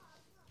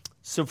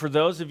So for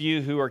those of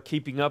you who are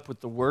keeping up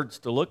with the words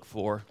to look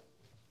for,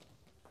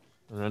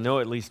 and I know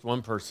at least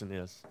one person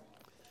is,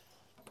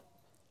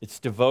 it's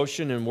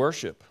devotion and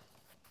worship.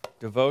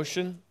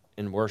 Devotion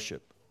and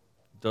worship.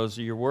 Those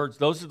are your words.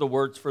 Those are the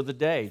words for the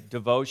day,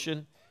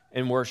 devotion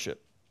and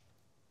worship.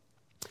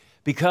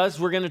 Because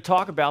we're going to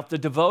talk about the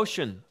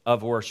devotion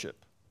of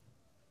worship.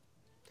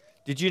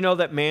 Did you know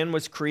that man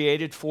was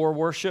created for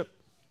worship?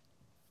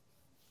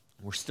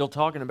 We're still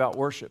talking about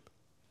worship.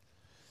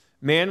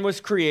 Man was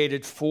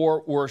created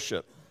for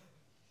worship.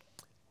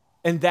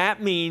 And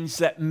that means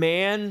that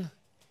man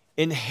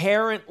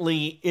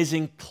inherently is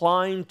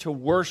inclined to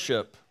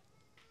worship.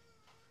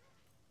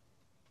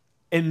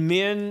 And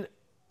men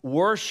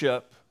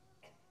worship,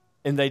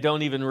 and they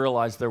don't even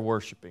realize they're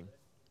worshiping.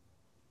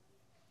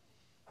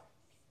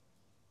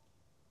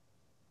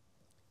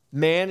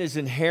 Man is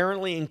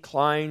inherently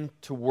inclined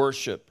to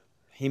worship.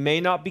 He may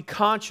not be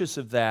conscious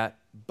of that,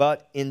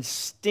 but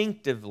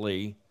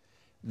instinctively,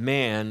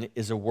 man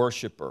is a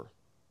worshiper.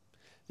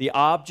 The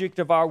object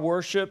of our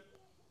worship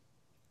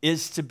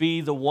is to be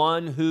the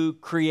one who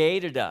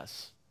created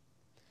us.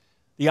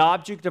 The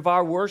object of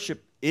our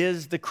worship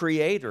is the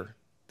Creator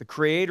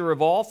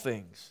of all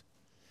things.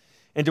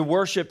 And to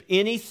worship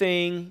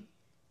anything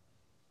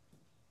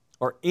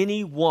or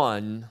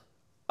anyone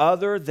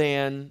other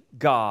than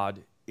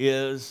God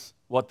is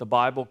what the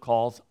Bible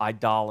calls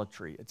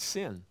idolatry. It's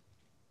sin.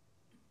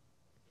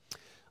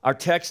 Our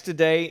text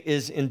today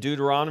is in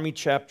Deuteronomy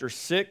chapter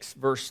 6,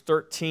 verse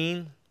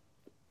 13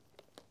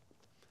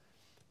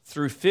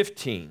 through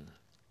 15.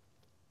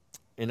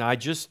 And I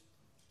just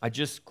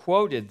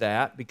quoted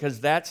that because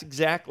that's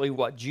exactly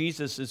what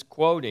Jesus is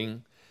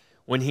quoting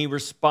when he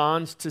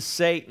responds to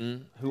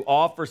Satan, who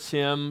offers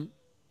him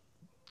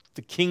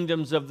the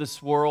kingdoms of this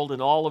world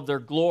and all of their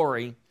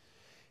glory.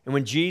 And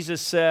when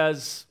Jesus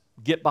says,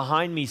 "Get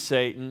behind me,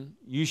 Satan,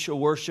 you shall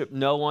worship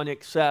no one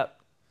except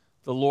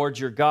the Lord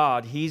your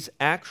God," he's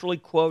actually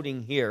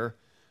quoting here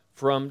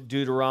from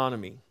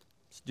Deuteronomy.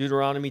 It's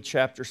Deuteronomy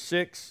chapter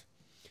 6,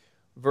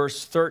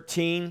 verse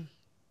 13.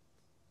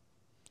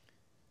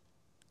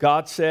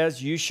 God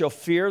says, "You shall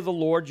fear the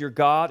Lord your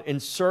God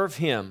and serve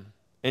him,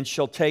 and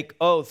shall take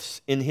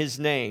oaths in his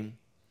name.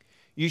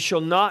 You shall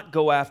not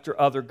go after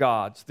other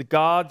gods, the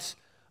gods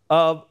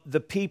of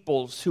the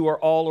peoples who are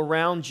all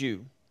around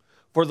you.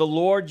 For the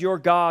Lord your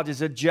God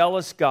is a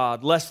jealous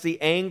God, lest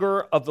the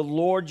anger of the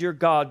Lord your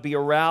God be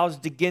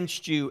aroused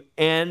against you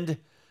and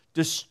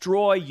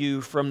destroy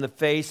you from the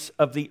face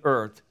of the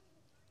earth.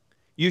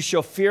 You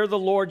shall fear the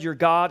Lord your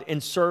God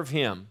and serve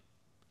him."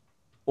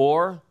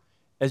 Or,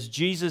 as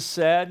Jesus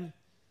said,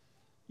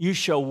 "You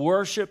shall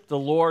worship the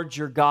Lord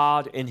your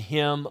God and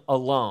him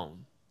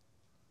alone."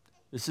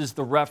 This is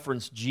the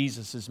reference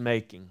Jesus is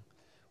making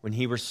when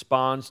he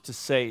responds to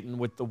Satan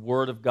with the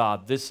word of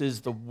God. This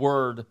is the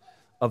word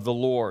of the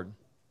Lord.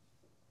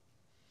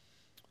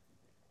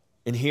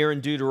 And here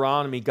in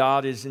Deuteronomy,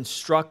 God is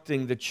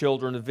instructing the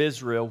children of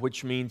Israel,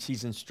 which means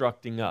he's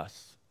instructing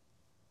us.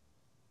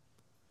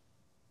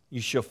 "You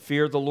shall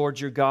fear the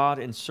Lord your God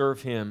and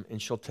serve him, and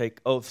shall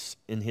take oaths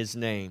in his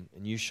name.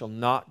 And you shall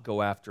not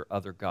go after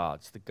other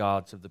gods, the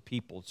gods of the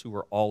peoples who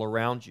are all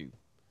around you."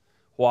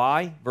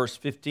 Why? Verse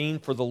 15,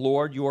 "For the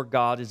Lord your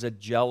God is a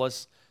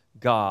jealous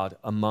God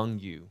among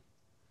you."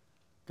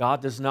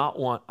 God does not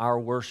want our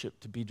worship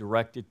to be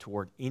directed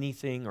toward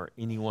anything or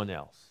anyone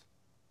else.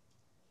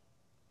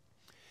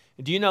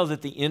 And do you know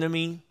that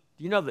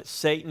that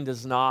Satan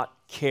does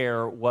not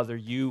care whether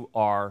you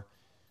are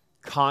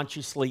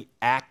consciously,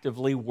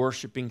 actively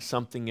worshiping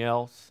something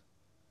else?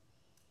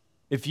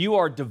 If you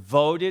are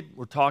devoted,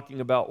 we're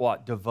talking about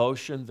what?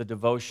 Devotion, the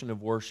devotion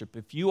of worship.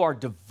 If you are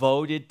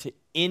devoted to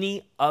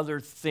any other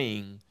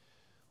thing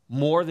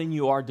more than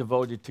you are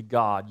devoted to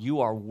God, you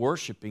are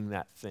worshiping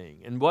that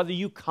thing. And whether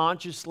you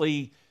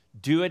consciously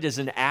do it as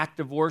an act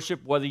of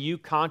worship, whether you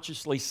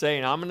consciously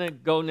say, "I'm going to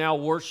go now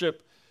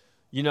worship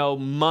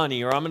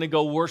money," or "I'm going to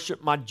go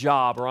worship my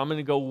job," or "I'm going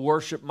to go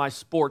worship my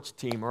sports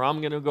team," or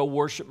 "I'm going to go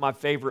worship my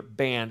favorite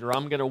band," or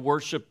 "I'm going to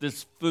worship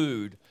this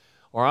food,"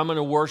 or "I'm going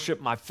to worship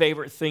my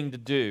favorite thing to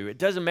do." It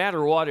doesn't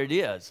matter what it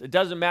is. It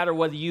doesn't matter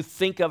whether you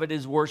think of it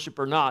as worship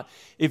or not.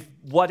 If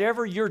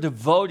whatever you're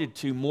devoted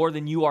to more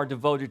than you are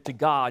devoted to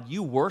God,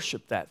 you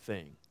worship that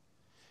thing.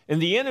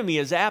 And the enemy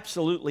is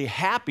absolutely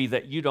happy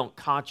that you don't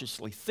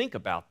consciously think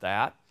about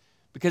that,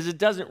 because it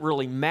doesn't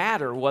really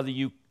matter whether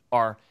you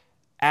are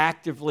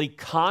actively,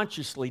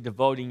 consciously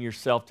devoting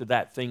yourself to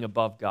that thing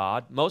above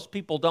God. Most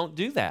people don't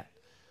do that.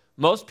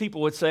 Most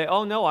people would say,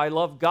 "Oh no, I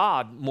love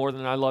God more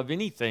than I love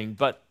anything,"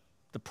 but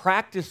the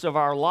practice of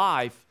our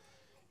life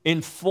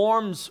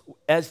informs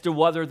as to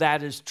whether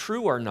that is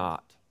true or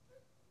not.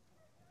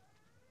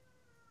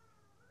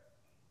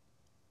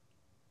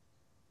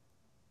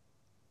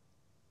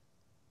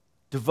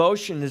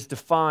 Devotion is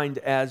defined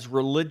as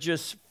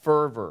religious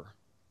fervor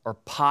or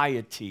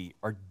piety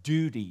or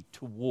duty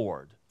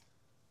toward.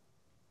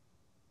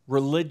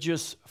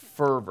 Religious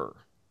fervor.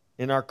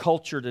 In our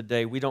culture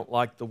today, we don't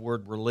like the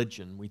word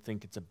religion. We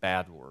think it's a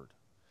bad word.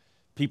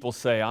 People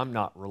say, "I'm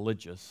not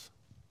religious,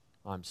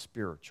 I'm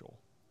spiritual."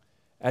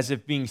 as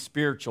if being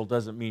spiritual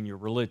doesn't mean you're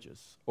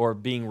religious or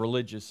being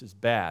religious is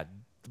bad.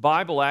 The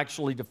Bible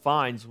actually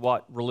defines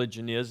what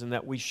religion is and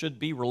that we should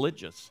be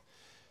religious.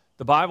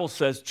 The Bible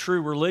says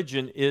true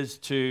religion is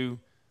to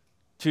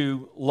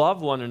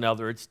love one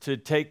another. It's to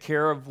take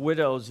care of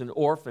widows and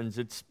orphans.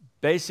 It's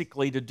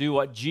basically to do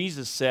what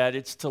Jesus said.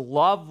 It's to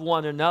love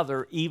one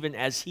another even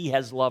as he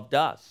has loved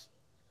us.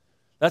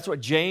 That's what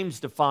James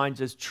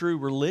defines as true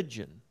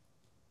religion.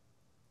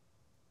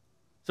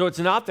 So it's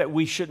not that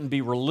we shouldn't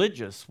be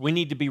religious. We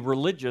need to be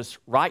religious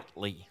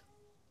rightly,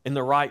 in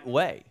the right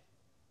way.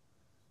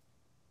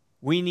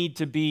 We need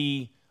to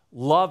be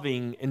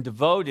loving and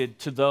devoted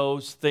to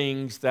those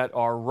things that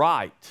are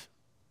right,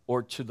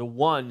 or to the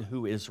one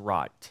who is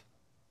right.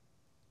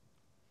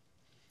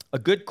 A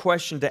good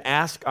question to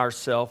ask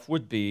ourselves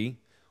would be,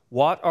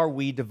 what are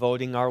we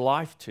devoting our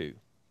life to?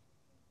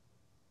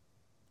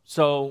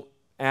 So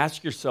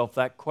ask yourself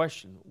that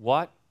question.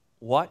 What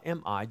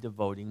am I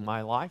devoting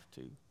my life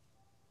to?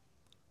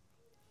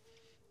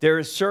 There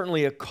is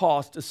certainly a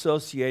cost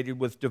associated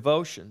with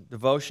devotion.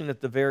 Devotion, at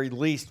the very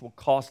least, will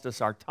cost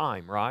us our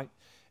time, right?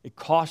 It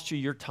costs you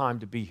your time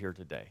to be here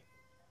today.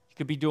 You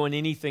could be doing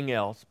anything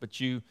else,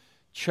 but you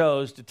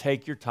chose to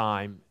take your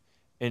time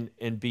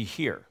and be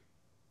here.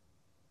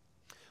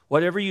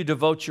 Whatever you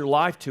devote your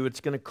life to, it's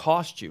going to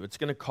cost you. It's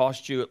going to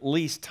cost you at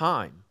least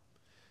time.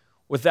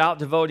 Without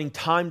devoting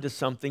time to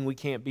something, we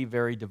can't be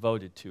very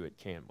devoted to it,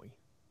 can we?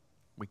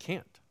 We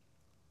can't.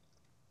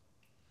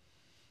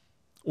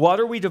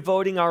 What are we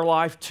devoting our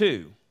life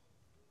to?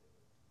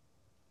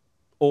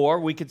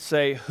 Or we could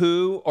say,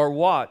 who or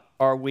what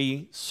are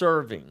we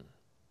serving?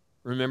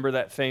 Remember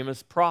that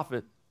famous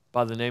prophet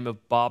by the name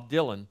of Bob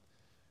Dylan,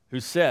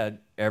 who said,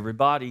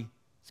 everybody's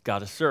got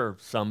to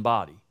serve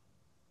somebody.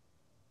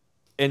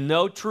 And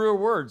no truer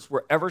words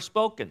were ever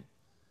spoken.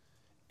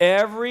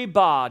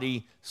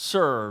 Everybody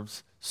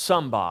serves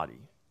somebody.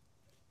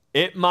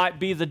 It might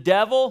be the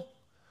devil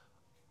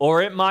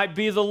or it might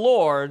be the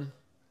Lord,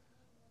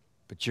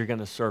 but you're going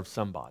to serve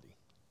somebody.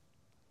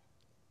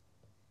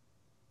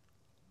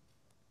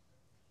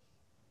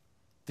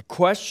 The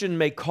question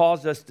may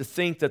cause us to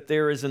think that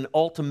there is an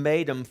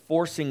ultimatum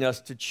forcing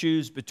us to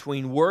choose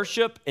between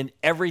worship and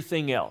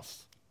everything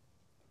else.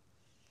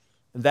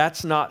 And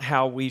that's not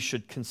how we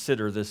should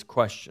consider this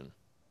question.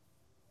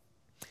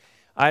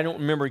 I don't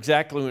remember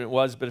exactly when it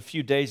was, but a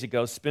few days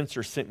ago,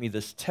 Spencer sent me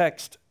this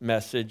text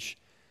message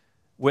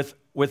with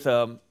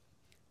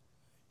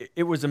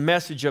it was a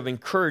message of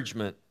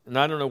encouragement, and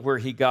I don't know where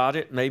he got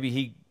it.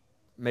 Maybe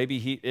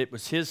it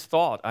was his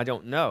thought. I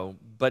don't know,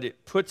 but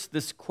it puts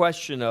this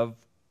question of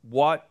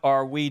what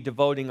are we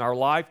devoting our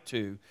life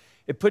to?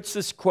 It puts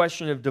this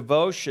question of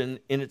devotion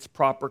in its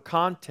proper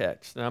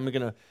context, and I'm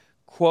going to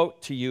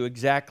quote to you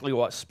exactly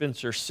what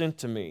Spencer sent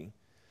to me.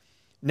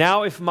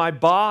 Now, if my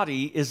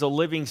body is a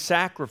living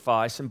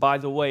sacrifice, and by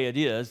the way it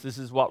is, this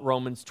is what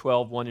Romans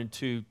 12, 1 and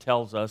 2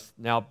 tells us.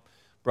 Now,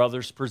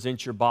 brothers,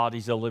 present your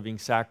bodies a living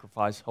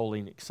sacrifice, holy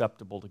and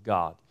acceptable to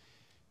God.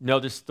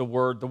 Notice the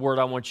word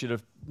I want you to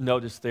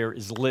notice there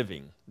is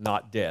living,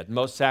 not dead.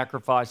 Most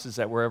sacrifices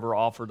that were ever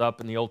offered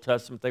up in the Old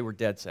Testament, they were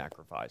dead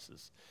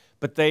sacrifices.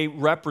 But they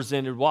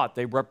represented what?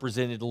 They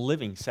represented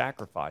living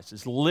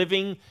sacrifices.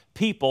 Living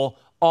people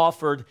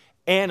offered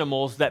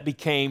animals that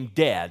became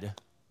dead.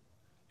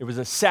 It was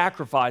a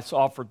sacrifice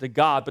offered to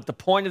God. But the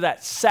point of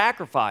that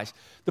sacrifice,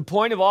 the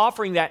point of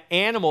offering that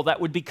animal that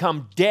would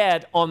become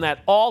dead on that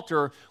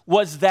altar,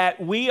 was that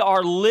we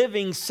are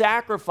living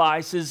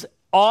sacrifices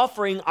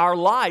offering our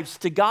lives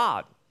to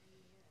God.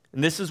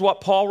 And this is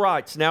what Paul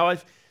writes.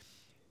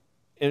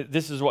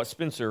 This is what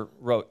Spencer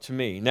wrote to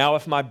me. Now,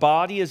 if my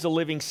body is a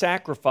living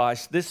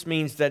sacrifice, this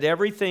means that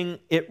everything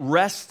it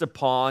rests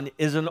upon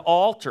is an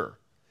altar.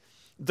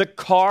 The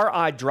car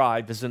I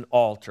drive is an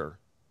altar.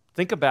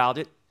 Think about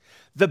it.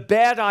 The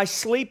bed I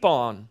sleep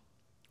on,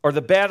 or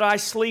the bed I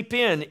sleep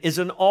in, is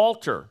an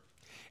altar.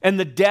 And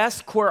the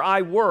desk where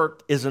I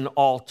work is an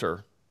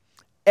altar.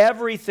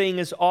 Everything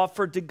is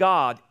offered to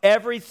God.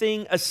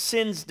 Everything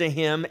ascends to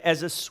Him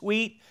as a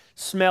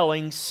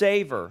sweet-smelling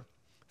savor.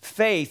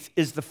 Faith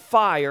is the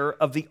fire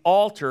of the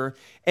altar,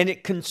 and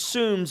it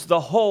consumes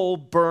the whole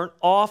burnt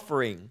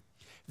offering,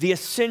 the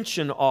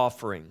ascension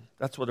offering.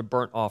 That's what a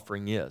burnt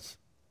offering is.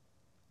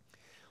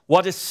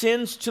 What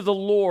ascends to the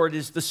Lord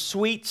is the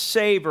sweet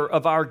savor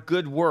of our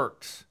good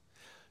works,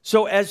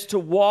 so as to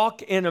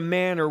walk in a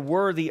manner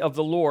worthy of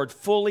the Lord,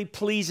 fully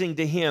pleasing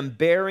to Him,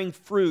 bearing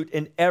fruit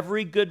in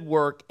every good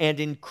work and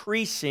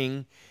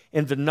increasing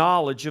in the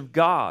knowledge of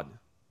God.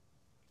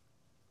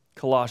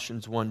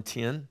 Colossians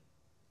 1:10.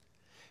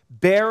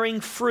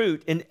 Bearing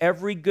fruit in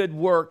every good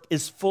work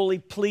is fully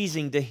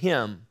pleasing to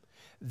Him.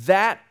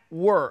 That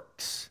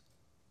works,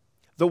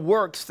 the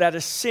works that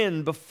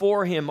ascend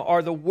before Him,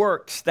 are the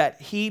works that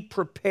He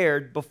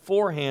prepared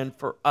beforehand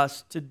for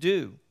us to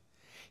do.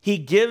 He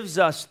gives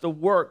us the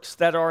works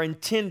that are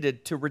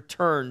intended to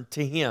return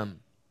to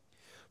Him.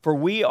 For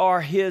we are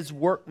His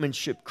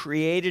workmanship,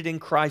 created in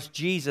Christ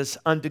Jesus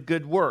unto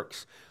good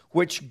works,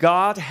 which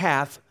God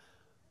hath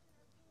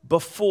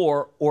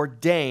before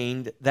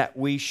ordained that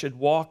we should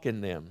walk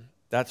in them.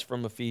 That's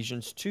from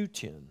Ephesians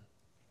 2:10.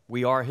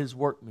 We are his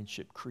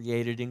workmanship,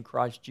 created in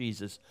Christ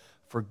Jesus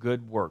for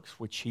good works,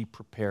 which he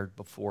prepared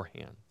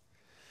beforehand.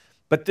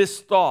 But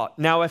this thought,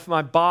 now if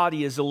my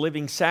body is a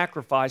living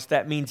sacrifice,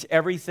 that means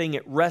everything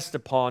it rests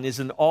upon is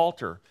an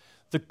altar.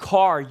 The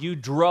car you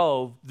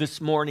drove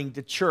this morning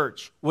to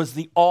church was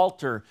the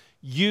altar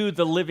you,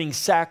 the living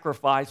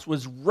sacrifice,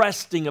 was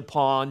resting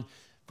upon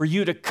for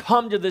you to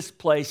come to this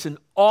place and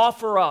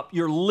offer up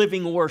your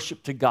living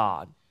worship to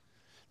God.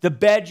 The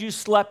bed you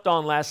slept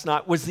on last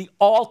night was the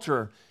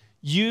altar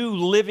you,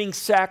 living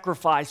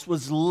sacrifice,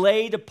 was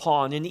laid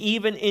upon. And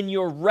even in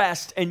your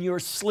rest and your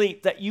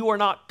sleep that you are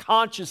not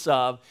conscious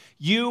of,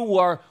 you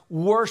were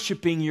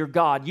worshiping your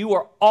God. You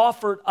are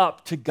offered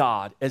up to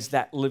God as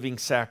that living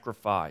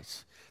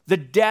sacrifice. The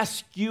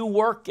desk you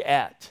work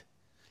at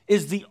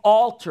is the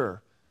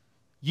altar.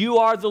 You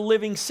are the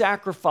living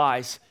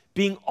sacrifice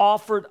being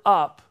offered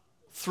up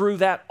through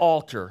that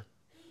altar.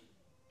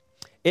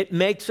 It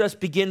makes us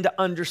begin to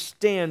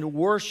understand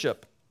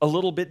worship a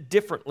little bit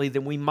differently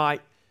than we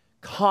might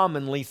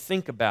commonly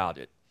think about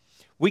it.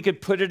 We could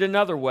put it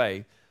another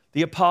way.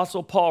 The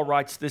Apostle Paul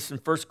writes this in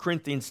 1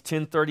 Corinthians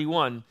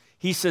 10:31.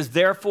 He says,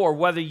 therefore,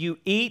 whether you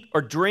eat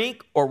or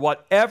drink or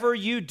whatever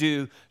you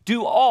do,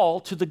 do all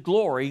to the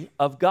glory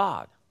of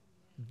God.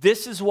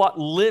 This is what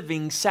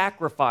living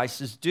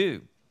sacrifices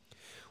do.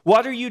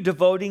 What are you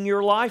devoting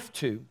your life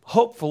to?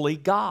 Hopefully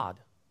God,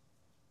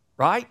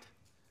 right?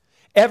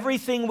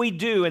 Everything we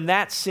do in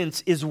that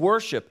sense is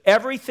worship.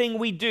 Everything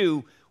we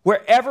do,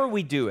 wherever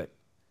we do it,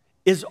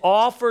 is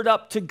offered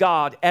up to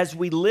God as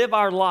we live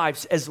our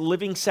lives as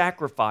living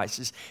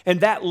sacrifices.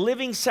 And that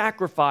living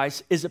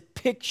sacrifice is a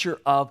picture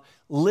of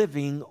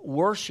living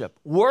worship.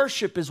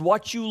 Worship is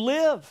what you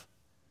live.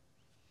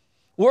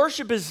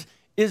 Worship is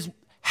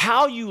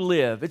how you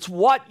live. It's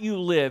what you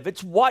live.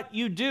 It's what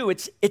you do.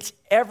 It's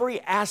every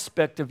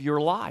aspect of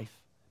your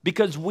life,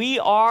 because we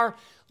are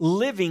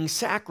living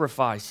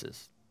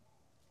sacrifices.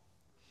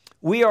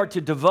 We are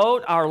to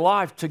devote our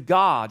life to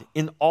God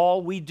in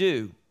all we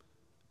do.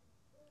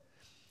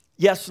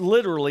 Yes,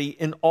 literally,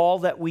 in all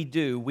that we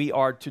do, we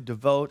are to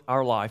devote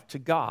our life to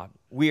God.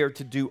 We are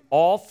to do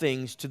all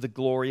things to the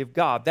glory of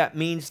God. That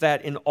means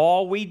that in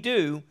all we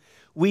do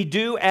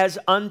as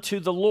unto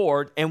the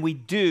Lord, and we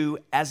do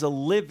as a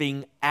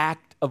living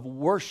act of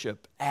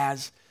worship,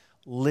 as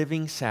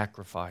living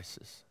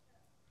sacrifices.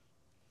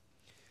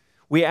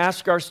 We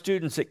ask our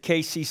students at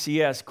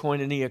KCCS,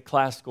 Koinonia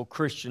Classical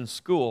Christian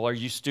School, are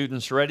you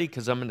students ready?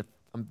 Because I'm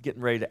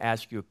getting ready to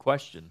ask you a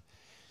question.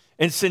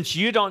 And since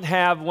you don't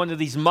have one of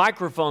these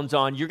microphones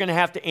on, you're going to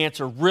have to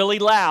answer really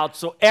loud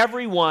so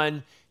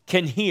everyone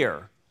can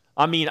hear.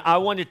 I mean, I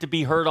want it to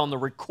be heard on the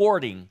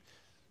recording.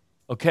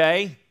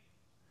 Okay?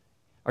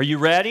 Are you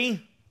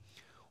ready?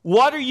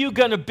 What are you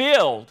going to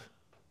build?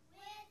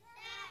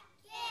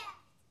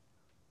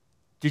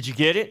 Did you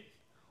get it?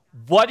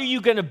 What are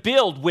you going to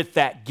build with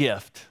that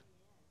gift?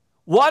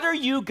 What are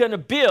you going to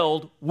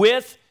build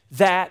with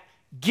that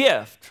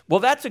gift? Well,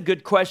 that's a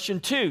good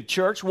question too,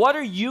 church. What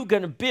are you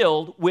going to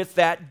build with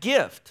that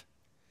gift?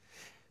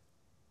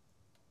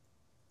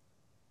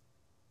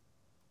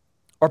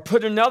 Or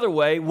put another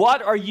way,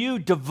 what are you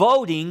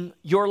devoting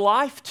your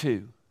life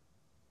to?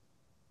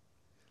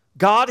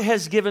 God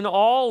has given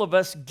all of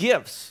us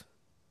gifts,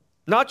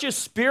 not just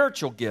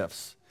spiritual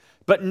gifts,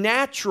 but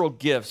natural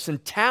gifts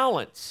and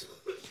talents.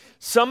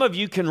 Some of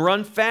you can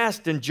run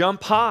fast and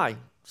jump high.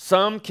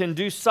 Some can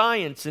do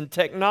science and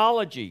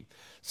technology.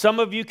 Some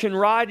of you can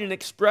write and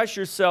express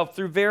yourself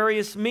through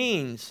various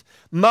means.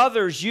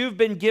 Mothers, you've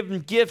been given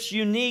gifts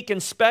unique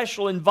and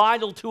special and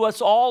vital to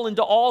us all and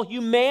to all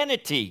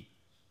humanity,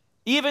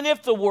 even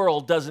if the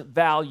world doesn't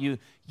value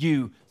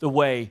you the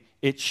way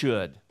it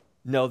should.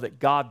 Know that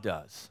God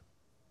does.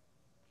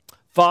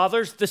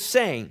 Fathers, the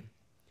same.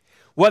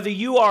 Whether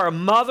you are a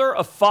mother,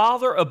 a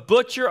father, a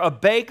butcher, a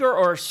baker,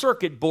 or a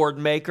circuit board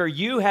maker,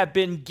 you have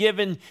been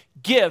given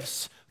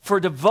gifts for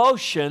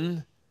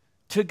devotion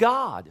to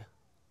God.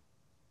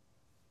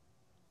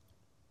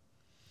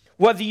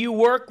 Whether you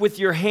work with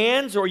your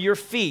hands or your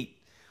feet,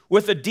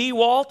 with a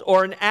DeWalt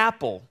or an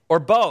Apple, or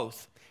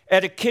both,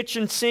 at a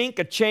kitchen sink,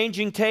 a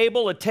changing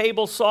table, a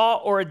table saw,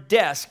 or a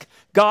desk,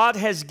 God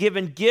has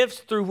given gifts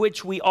through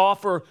which we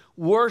offer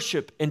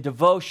worship and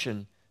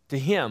devotion to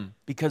Him,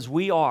 because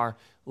we are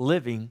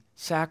living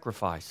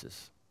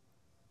sacrifices.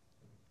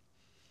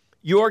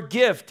 Your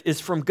gift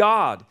is from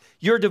God.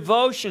 Your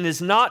devotion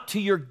is not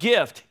to your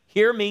gift.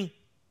 Hear me.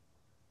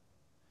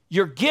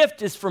 Your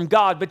gift is from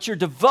God, but your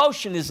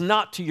devotion is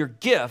not to your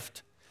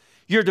gift.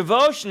 Your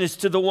devotion is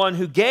to the one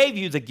who gave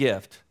you the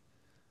gift.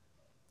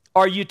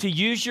 Are you to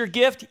use your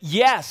gift?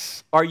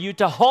 Yes. Are you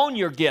to hone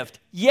your gift?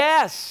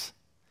 Yes.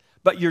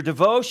 But your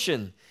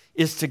devotion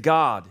is to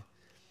God.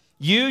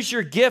 Use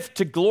your gift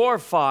to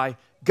glorify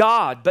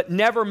God, but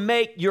never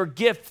make your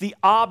gift the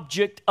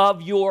object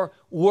of your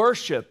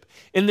worship.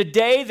 In the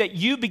day that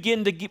you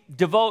begin to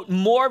devote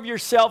more of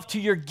yourself to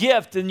your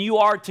gift than you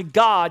are to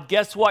God,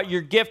 guess what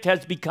your gift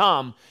has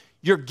become?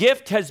 Your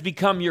gift has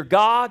become your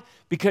God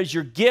because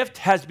your gift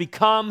has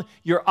become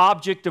your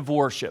object of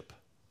worship.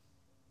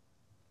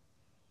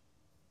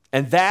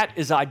 And that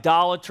is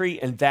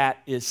idolatry, and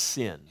that is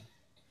sin.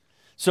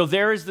 So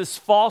there is this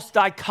false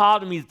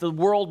dichotomy that the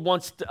world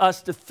wants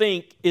us to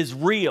think is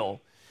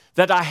real,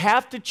 that I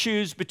have to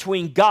choose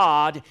between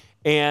God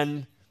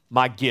and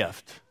my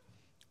gift,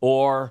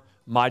 or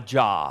my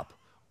job,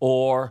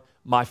 or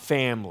my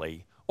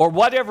family, or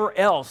whatever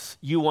else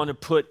you want to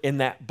put in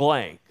that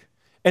blank.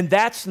 And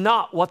that's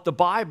not what the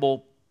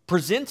Bible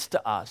presents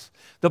to us.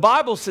 The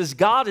Bible says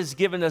God has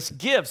given us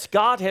gifts.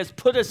 God has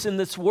put us in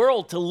this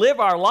world to live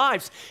our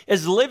lives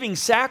as living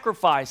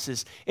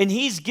sacrifices. And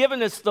He's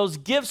given us those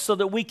gifts so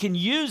that we can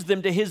use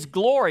them to His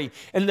glory.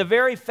 And the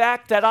very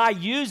fact that I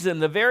use them,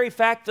 the very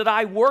fact that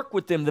I work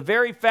with them, the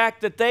very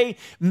fact that they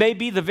may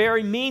be the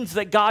very means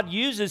that God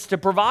uses to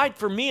provide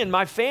for me and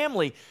my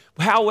family.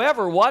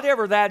 However,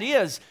 whatever that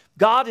is,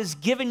 God has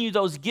given you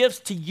those gifts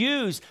to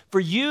use for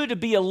you to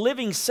be a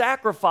living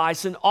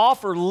sacrifice and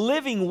offer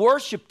living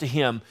worship to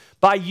Him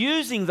by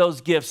using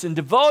those gifts and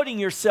devoting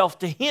yourself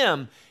to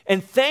Him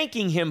and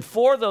thanking Him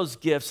for those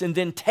gifts and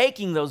then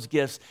taking those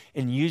gifts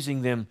and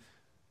using them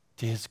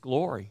to His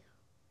glory.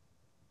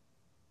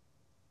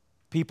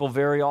 People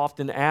very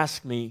often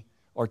ask me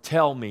or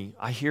tell me,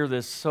 I hear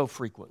this so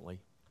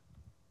frequently.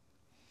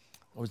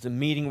 I was in a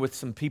meeting with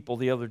some people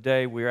the other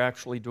day. We were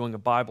actually doing a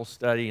Bible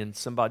study, and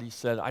somebody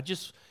said,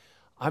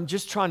 I'm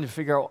just trying to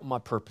figure out what my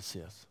purpose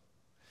is.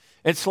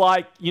 It's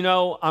like,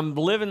 I'm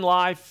living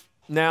life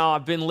now.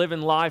 I've been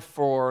living life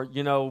for,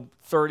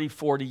 30,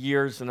 40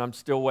 years, and I'm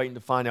still waiting to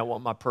find out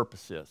what my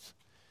purpose is.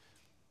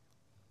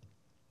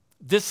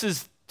 This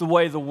is the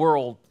way the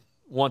world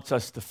wants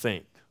us to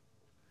think.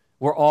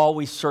 We're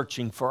always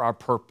searching for our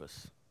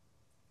purpose.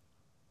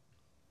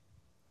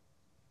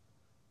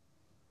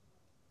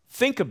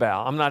 Think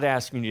about, I'm not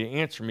asking you to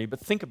answer me, but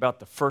think about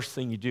the first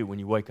thing you do when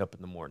you wake up in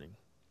the morning.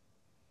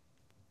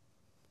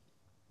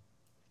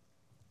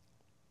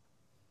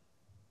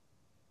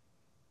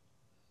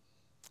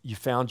 You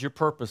found your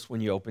purpose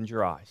when you opened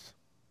your eyes.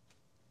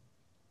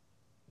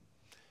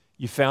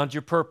 You found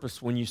your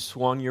purpose when you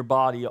swung your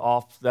body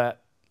off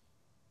that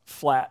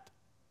flat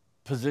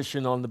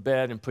position on the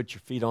bed and put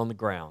your feet on the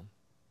ground.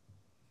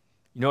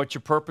 You know what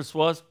your purpose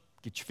was?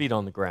 Get your feet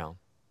on the ground.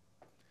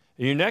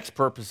 And your next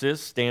purpose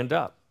is stand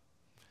up.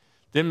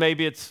 Then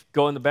maybe it's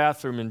go in the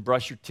bathroom and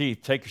brush your teeth,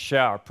 take a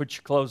shower, put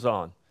your clothes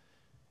on.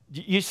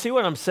 You see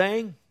what I'm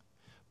saying?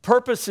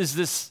 Purpose is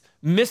this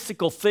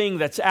mystical thing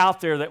that's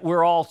out there that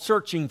we're all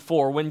searching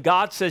for when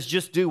God says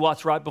just do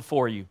what's right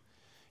before you.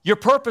 Your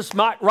purpose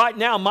right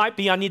now might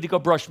be I need to go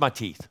brush my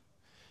teeth.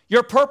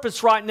 Your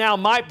purpose right now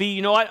might be,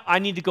 you know what, I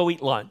need to go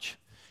eat lunch.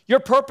 Your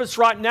purpose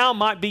right now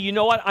might be, you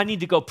know what, I need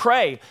to go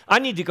pray. I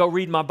need to go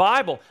read my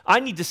Bible. I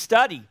need to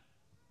study.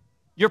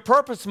 Your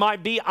purpose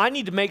might be, I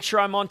need to make sure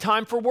I'm on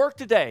time for work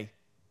today.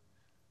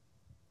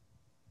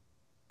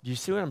 Do you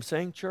see what I'm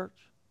saying, church?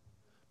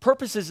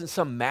 Purpose isn't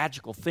some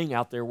magical thing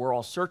out there we're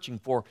all searching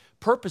for.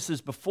 Purpose is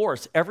before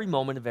us every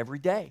moment of every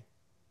day.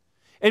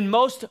 And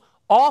most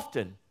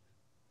often,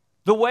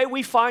 the way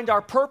we find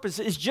our purpose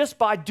is just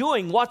by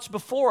doing what's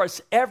before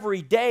us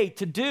every day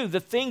to do, the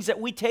things that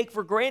we take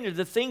for granted,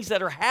 the things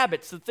that are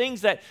habits, the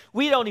things that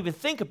we don't even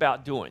think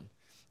about doing.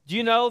 Do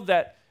you know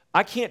that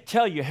I can't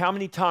tell you how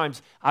many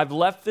times I've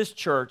left this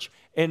church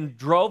and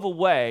drove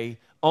away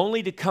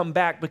only to come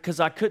back because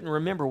I couldn't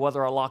remember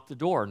whether I locked the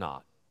door or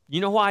not. You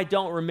know why I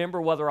don't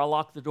remember whether I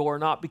locked the door or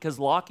not? Because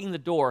locking the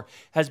door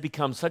has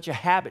become such a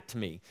habit to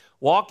me.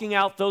 Walking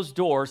out those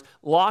doors,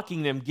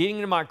 locking them, getting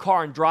into my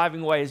car and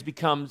driving away has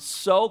become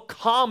so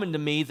common to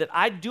me that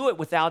I do it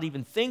without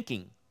even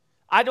thinking.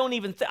 I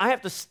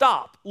have to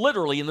stop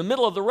literally in the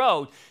middle of the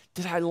road.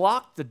 Did I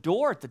lock the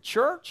door at the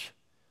church?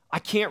 I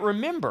can't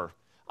remember.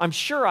 I'm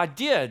sure I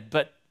did,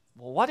 but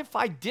well, what if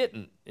I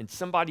didn't and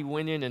somebody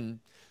went in and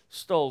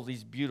stole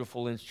these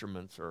beautiful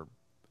instruments?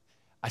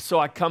 So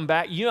I come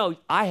back.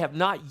 I have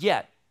not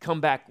yet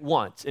come back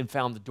once and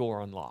found the door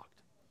unlocked.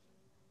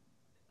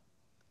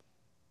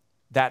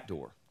 That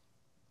door.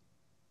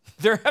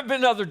 There have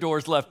been other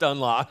doors left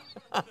unlocked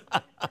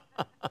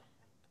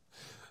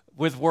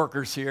with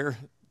workers here,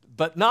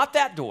 but not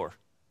that door.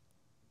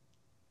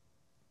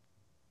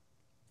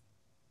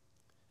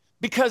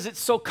 Because it's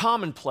so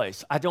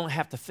commonplace, I don't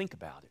have to think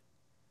about it.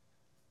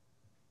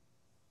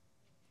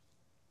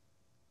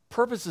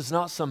 Purpose is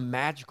not some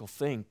magical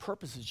thing.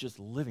 Purpose is just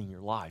living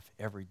your life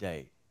every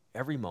day,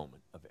 every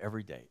moment of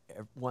every day,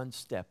 one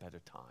step at a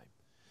time.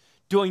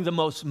 Doing the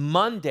most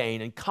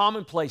mundane and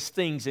commonplace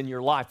things in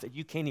your life that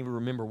you can't even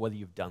remember whether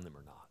you've done them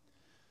or not.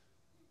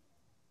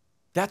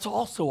 That's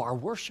also our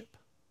worship.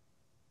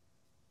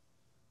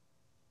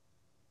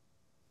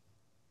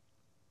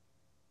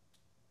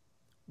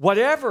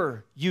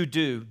 Whatever you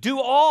do, do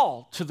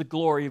all to the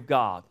glory of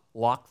God.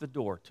 Lock the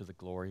door to the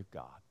glory of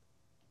God.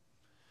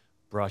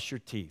 Brush your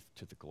teeth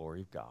to the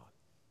glory of God.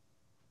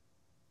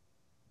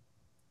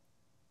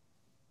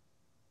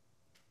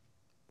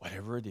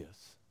 Whatever it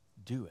is,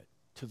 do it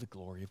to the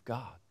glory of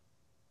God.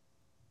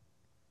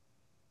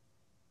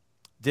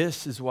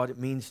 This is what it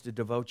means to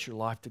devote your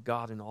life to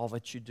God in all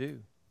that you do.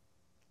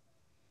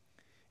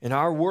 And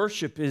our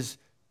worship is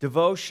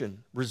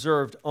devotion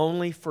reserved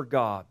only for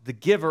God, the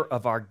giver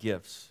of our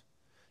gifts.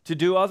 To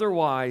do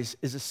otherwise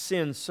is a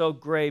sin so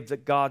grave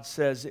that God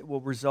says it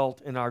will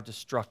result in our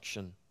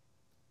destruction.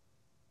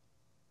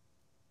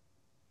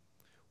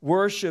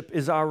 Worship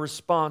is our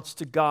response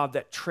to God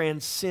that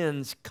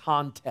transcends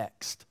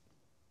context.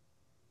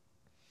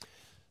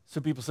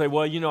 So people say,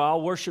 well,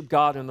 I'll worship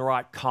God in the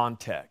right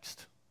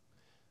context.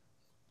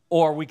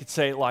 Or we could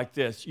say it like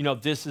this,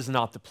 this is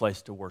not the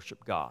place to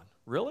worship God.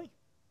 Really?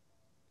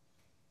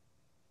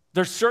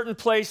 There's certain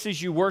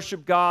places you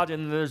worship God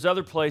and there's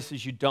other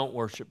places you don't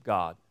worship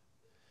God.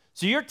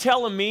 So you're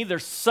telling me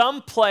there's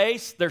some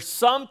place, there's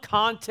some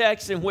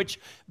context in which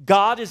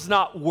God is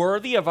not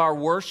worthy of our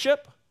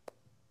worship?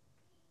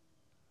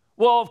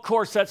 Well, of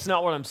course, that's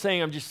not what I'm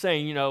saying. I'm just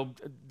saying,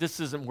 this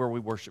isn't where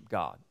we worship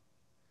God.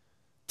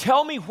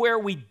 Tell me where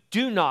we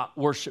do not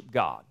worship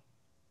God.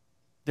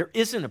 There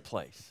isn't a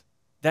place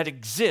that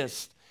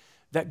exists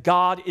that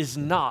God is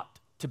not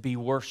to be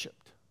worshiped.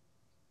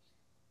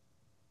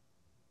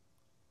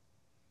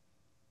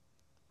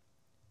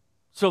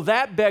 So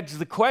that begs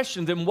the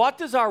question, then what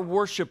does our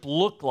worship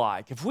look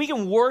like? If we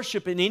can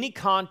worship in any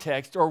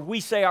context, or we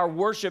say our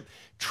worship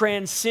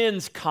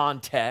transcends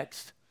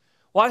context,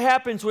 what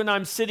happens when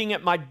I'm sitting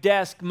at my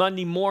desk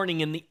Monday morning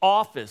in the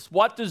office?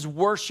 What does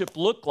worship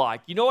look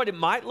like? You know what it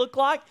might look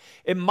like?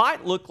 It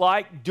might look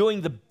like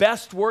doing the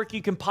best work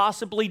you can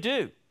possibly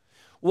do.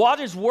 What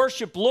does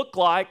worship look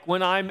like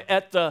when I'm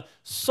at the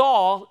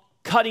saw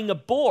cutting a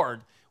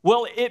board?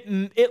 Well,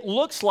 it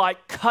looks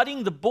like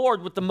cutting the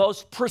board with the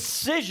most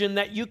precision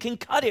that you can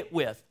cut it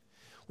with.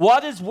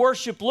 What does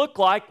worship look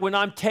like when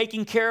I'm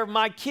taking care of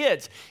my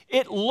kids?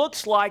 It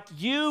looks like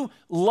you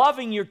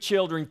loving your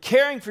children,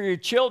 caring for your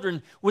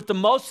children with the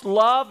most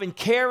love and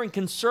care and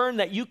concern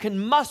that you can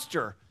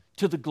muster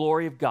to the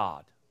glory of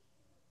God.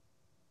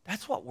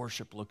 That's what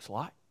worship looks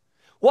like.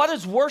 What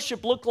does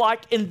worship look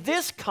like in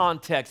this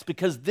context?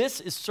 Because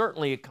this is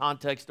certainly a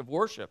context of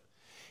worship.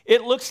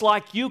 It looks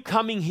like you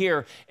coming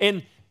here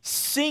and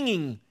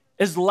singing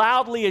as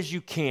loudly as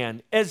you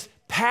can, as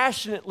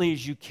passionately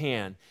as you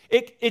can.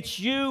 It's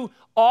you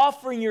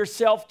offering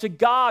yourself to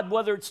God,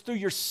 whether it's through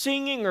your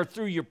singing or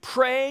through your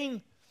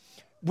praying.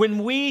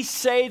 When we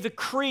say the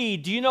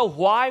creed, do you know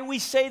why we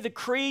say the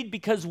creed?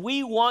 Because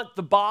we want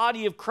the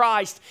body of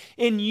Christ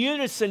in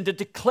unison to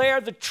declare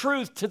the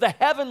truth to the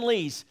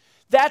heavenlies.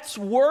 That's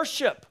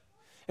worship.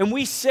 And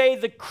we say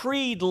the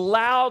creed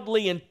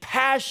loudly and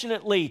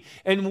passionately,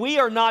 and we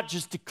are not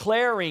just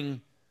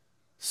declaring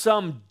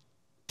some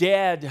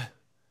dead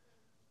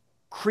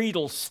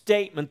creedal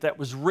statement that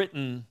was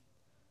written,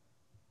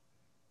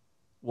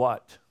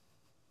 what?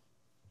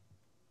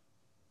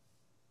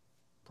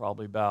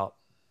 Probably about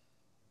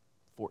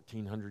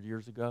 1,400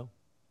 years ago,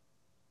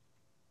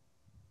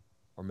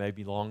 or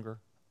maybe longer.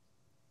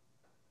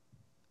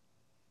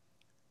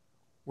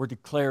 We're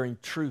declaring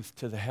truth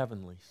to the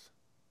heavenlies.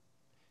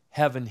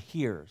 Heaven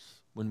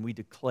hears when we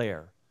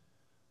declare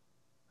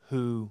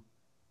who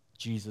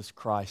Jesus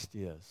Christ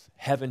is.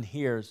 Heaven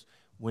hears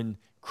when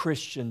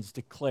Christians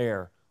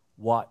declare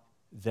what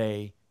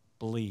they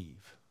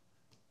believe.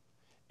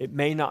 It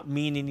may not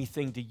mean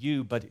anything to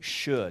you, but it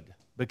should,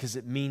 because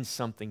it means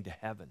something to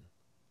heaven.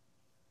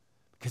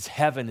 Because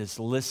heaven is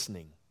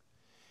listening.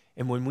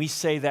 And when we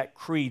say that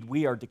creed,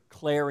 we are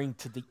declaring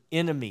to the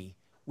enemy,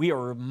 we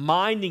are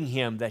reminding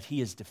him that he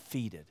is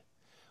defeated.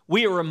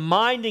 We are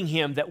reminding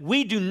him that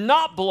we do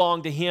not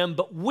belong to him,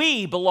 but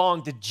we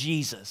belong to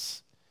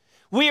Jesus.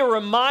 We are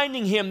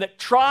reminding him that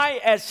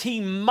try as he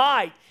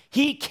might,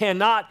 he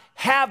cannot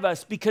have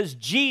us because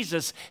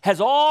Jesus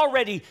has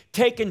already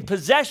taken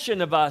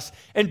possession of us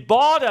and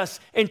bought us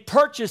and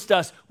purchased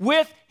us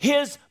with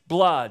his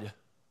blood.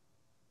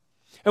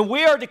 And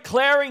we are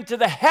declaring to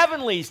the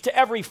heavenlies, to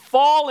every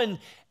fallen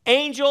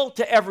angel,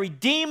 to every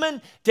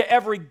demon, to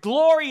every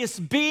glorious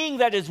being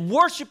that is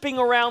worshiping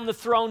around the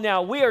throne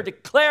now, we are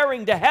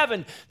declaring to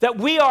heaven that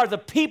we are the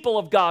people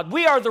of God.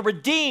 We are the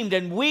redeemed,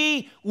 and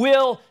we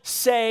will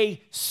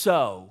say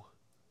so.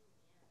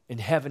 And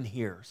heaven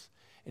hears,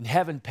 and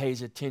heaven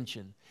pays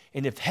attention.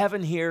 And if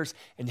heaven hears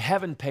and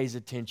heaven pays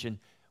attention,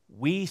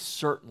 we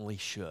certainly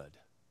should.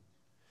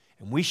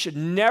 And we should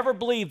never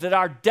believe that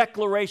our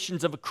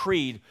declarations of a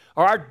creed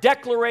or our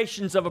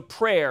declarations of a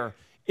prayer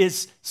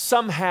is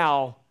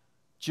somehow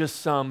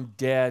just some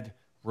dead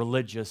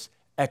religious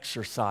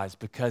exercise,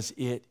 because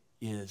it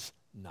is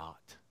not.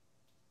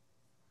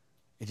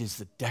 It is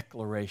the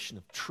declaration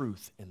of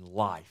truth and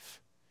life.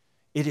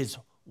 It is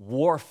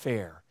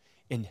warfare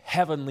in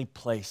heavenly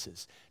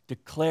places,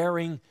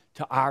 declaring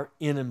to our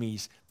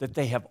enemies that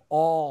they have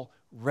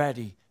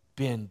already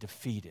been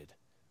defeated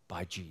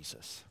by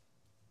Jesus.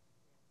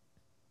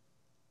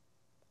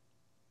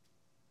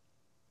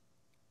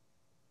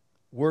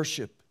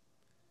 Worship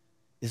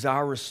is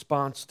our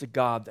response to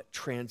God that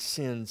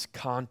transcends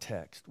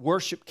context.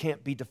 Worship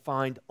can't be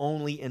defined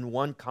only in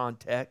one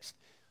context,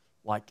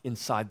 like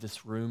inside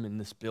this room in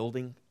this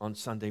building on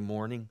Sunday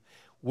morning.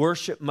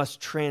 Worship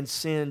must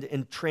transcend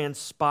and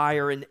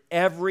transpire in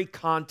every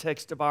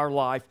context of our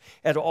life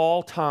at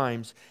all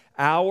times.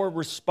 Our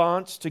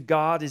response to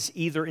God is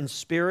either in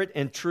spirit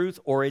and truth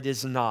or it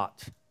is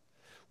not.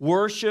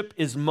 Worship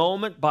is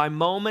moment by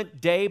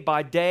moment, day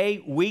by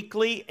day,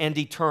 weekly, and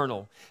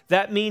eternal.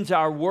 That means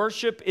our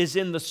worship is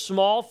in the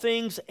small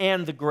things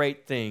and the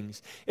great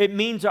things. It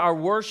means our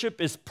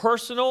worship is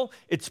personal,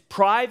 it's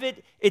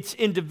private, it's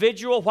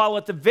individual, while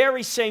at the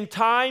very same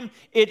time,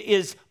 it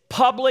is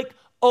public,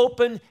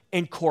 open,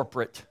 and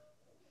corporate.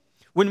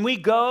 When we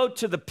go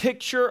to the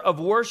picture of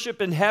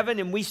worship in heaven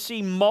and we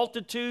see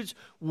multitudes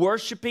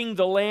worshiping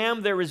the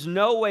Lamb, there is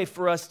no way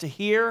for us to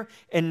hear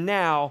and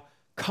now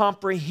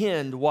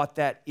comprehend what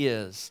that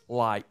is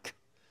like.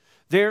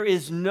 There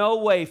is no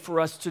way for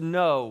us to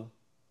know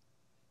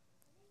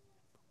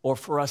or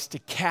for us to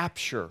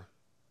capture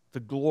the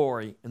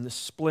glory and the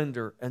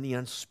splendor and the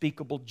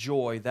unspeakable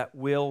joy that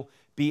will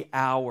be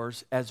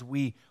ours as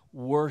we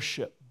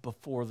worship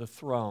before the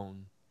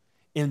throne.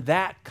 In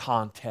that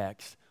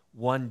context,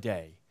 one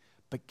day.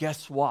 But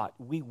guess what?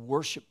 We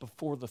worship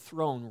before the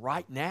throne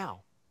right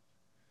now,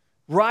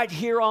 right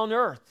here on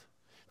earth.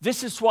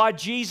 This is why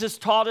Jesus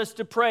taught us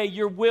to pray,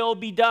 your will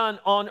be done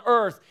on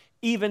earth,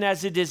 even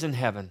as it is in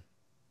heaven.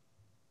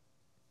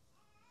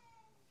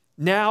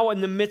 Now,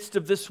 in the midst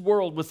of this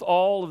world, with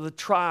all of the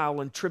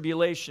trial and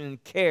tribulation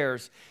and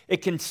cares,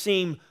 it can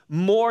seem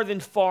more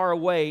than far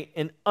away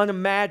and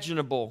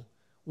unimaginable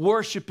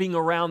worshiping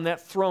around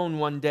that throne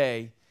one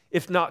day,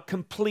 if not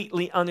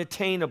completely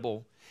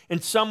unattainable.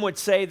 And some would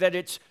say that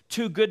it's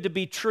too good to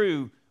be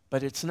true,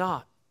 but it's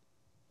not.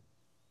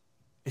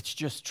 It's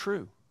just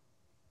true.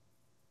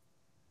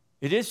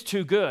 It is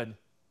too good.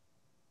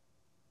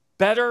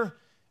 Better,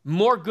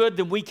 more good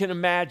than we can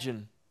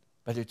imagine,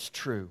 but it's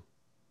true.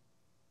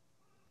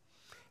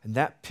 And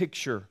that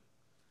picture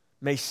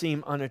may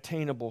seem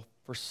unattainable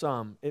for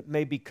some. It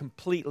may be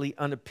completely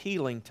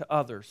unappealing to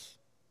others.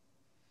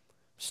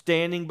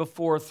 Standing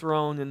before a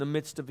throne in the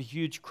midst of a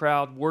huge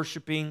crowd,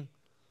 worshiping.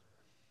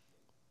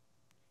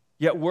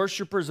 Yet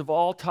worshipers of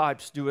all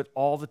types do it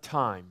all the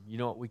time. You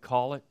know what we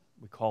call it?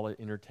 We call it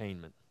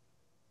entertainment.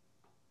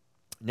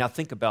 Now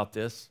think about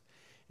this.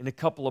 In a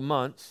couple of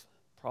months,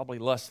 probably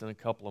less than a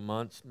couple of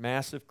months,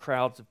 massive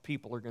crowds of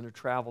people are going to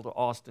travel to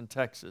Austin,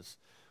 Texas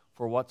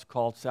for what's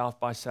called South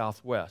by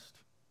Southwest.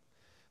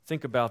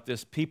 Think about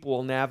this. People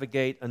will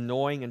navigate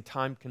annoying and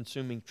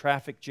time-consuming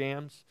traffic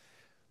jams,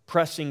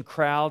 pressing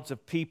crowds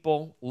of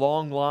people,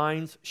 long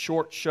lines,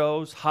 short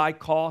shows, high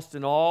cost,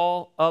 and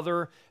all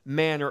other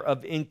manner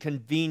of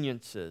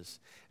inconveniences.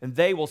 And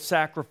they will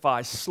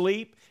sacrifice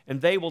sleep,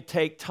 and they will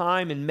take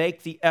time and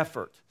make the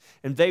effort.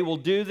 And they will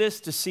do this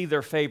to see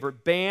their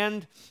favorite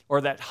band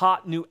or that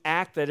hot new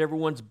act that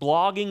everyone's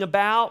blogging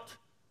about.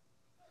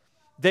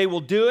 They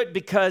will do it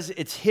because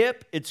it's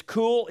hip, it's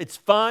cool, it's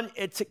fun,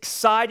 it's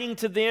exciting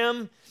to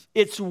them.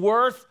 It's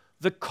worth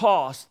the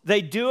cost.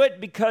 They do it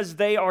because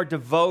they are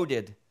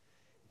devoted.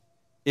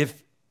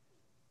 If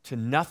to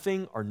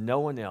nothing or no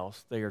one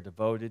else, they are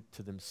devoted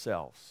to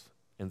themselves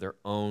and their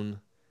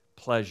own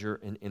pleasure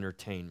and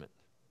entertainment.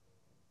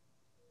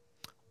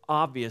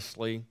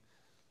 Obviously,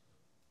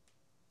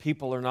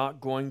 people are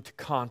not going to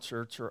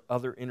concerts or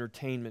other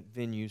entertainment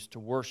venues to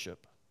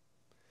worship.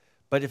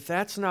 But if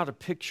that's not a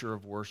picture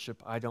of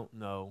worship, I don't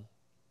know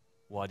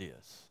what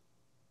is.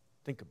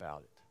 Think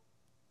about it.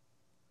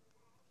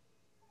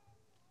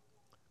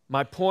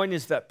 My point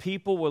is that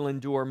people will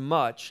endure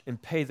much and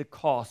pay the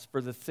cost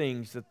for the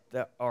things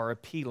that are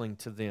appealing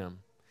to them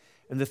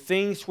and the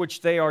things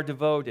which they are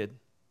devoted.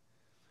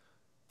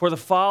 For the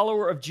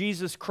follower of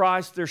Jesus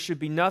Christ, there should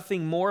be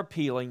nothing more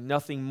appealing,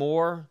 nothing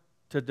more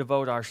to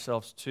devote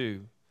ourselves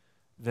to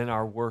than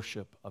our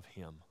worship of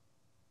Him.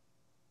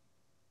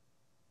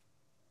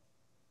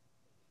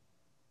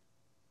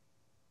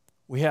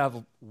 We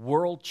have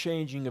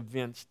world-changing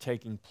events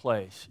taking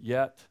place,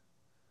 yet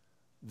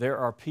there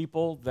are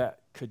people that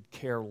could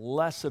care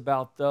less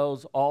about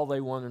those. All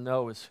they want to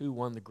know is who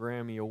won the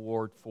Grammy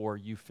Award for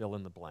you fill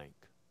in the blank.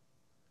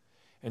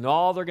 And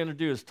all they're going to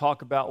do is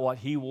talk about what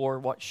he wore,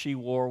 what she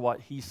wore,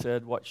 what he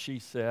said, what she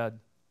said.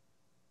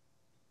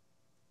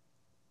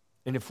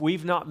 And if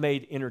we've not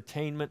made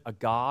entertainment a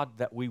God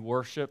that we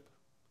worship,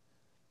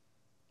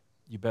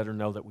 you better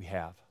know that we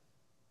have.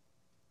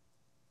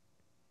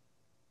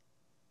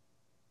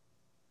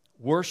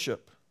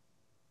 Worship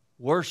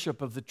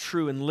of the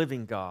true and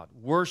living God,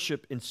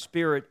 worship in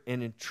spirit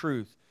and in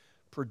truth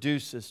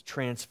produces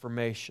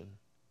transformation.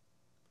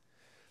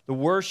 The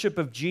worship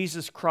of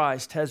Jesus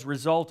Christ has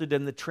resulted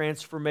in the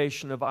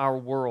transformation of our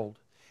world.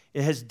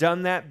 It has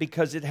done that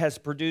because it has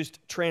produced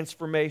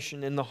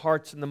transformation in the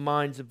hearts and the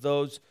minds of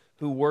those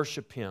who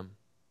worship Him.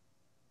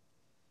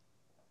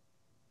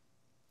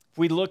 If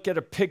we look at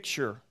a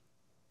picture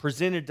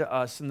presented to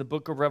us in the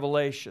book of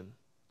Revelation,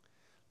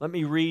 let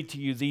me read to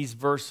you these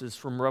verses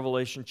from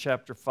Revelation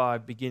chapter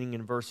 5, beginning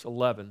in verse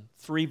 11.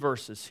 3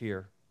 verses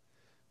here.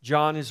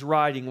 John is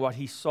writing what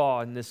he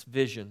saw in this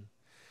vision.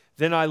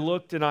 Then I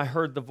looked and I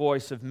heard the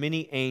voice of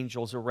many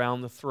angels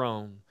around the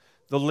throne,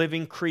 the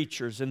living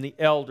creatures and the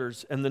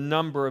elders, and the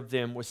number of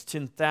them was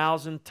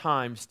 10,000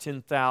 times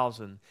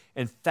 10,000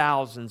 and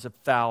thousands of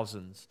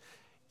thousands,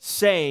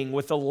 saying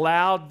with a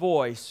loud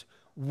voice,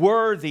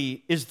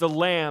 "Worthy is the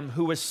Lamb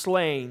who was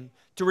slain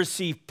to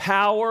receive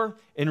power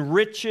and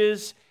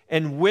riches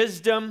and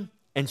wisdom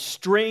and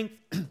strength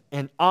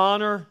and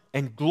honor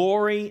and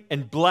glory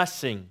and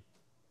blessing."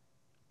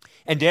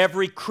 And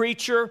every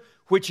creature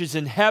which is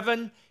in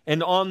heaven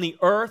and on the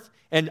earth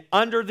and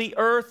under the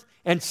earth,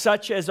 and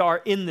such as are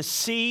in the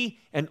sea,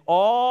 and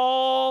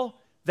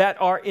all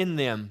that are in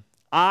them,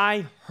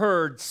 I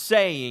heard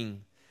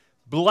saying,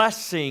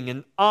 "Blessing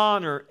and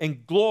honor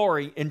and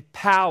glory and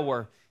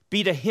power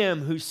be to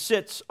him who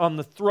sits on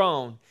the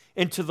throne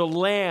and to the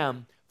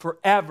Lamb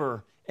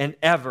forever and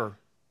ever."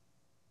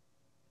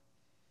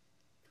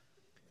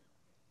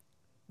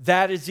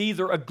 That is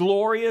either a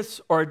glorious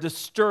or a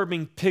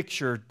disturbing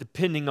picture,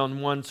 depending on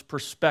one's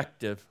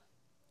perspective.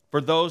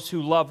 For those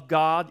who love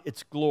God,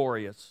 it's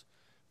glorious.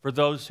 For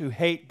those who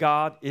hate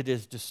God, it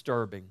is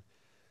disturbing.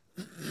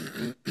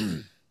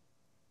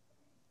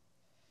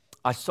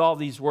 I saw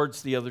these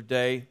words the other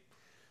day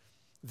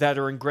that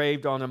are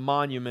engraved on a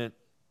monument.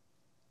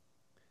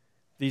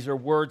 These are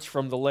words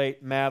from the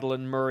late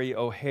Madalyn Murray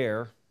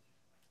O'Hair.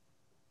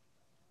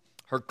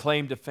 Her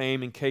claim to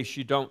fame, in case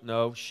you don't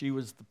know, she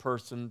was the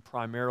person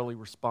primarily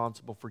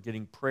responsible for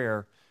getting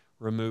prayer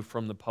removed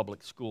from the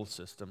public school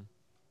system.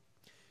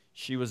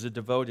 She was a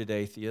devoted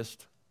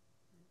atheist.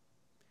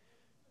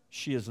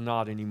 She is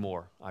not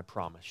anymore, I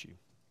promise you.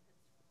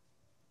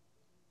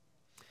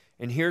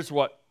 And here's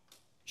what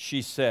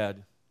she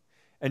said.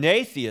 An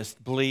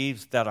atheist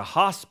believes that a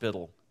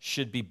hospital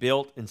should be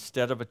built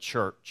instead of a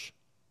church.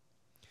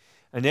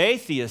 An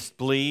atheist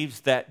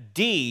believes that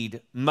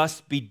deed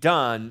must be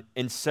done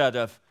instead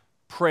of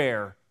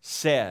prayer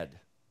said.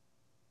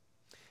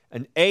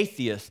 An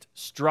atheist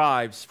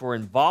strives for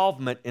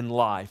involvement in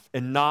life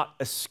and not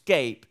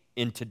escape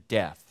into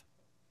death.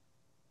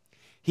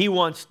 He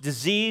wants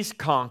disease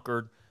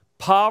conquered,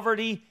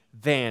 poverty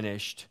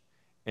vanished,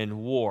 and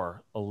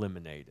war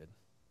eliminated.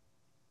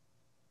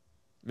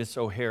 Miss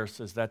O'Hare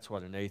says that's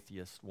what an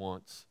atheist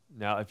wants.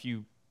 Now, if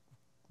you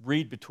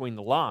read between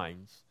the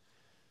lines,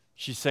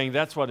 she's saying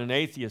that's what an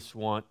atheist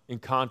wants in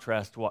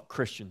contrast to what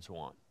Christians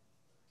want.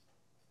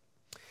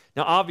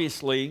 Now,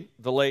 obviously,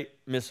 the late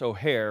Miss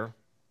O'Hare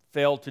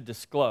failed to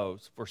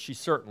disclose, for she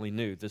certainly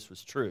knew this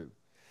was true,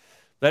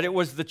 that it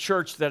was the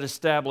church that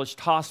established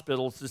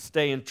hospitals to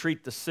stay and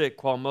treat the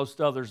sick while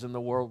most others in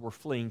the world were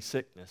fleeing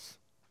sickness.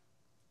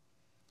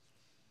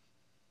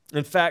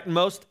 In fact,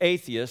 most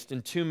atheists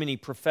and too many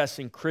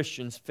professing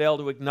Christians fail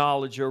to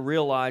acknowledge or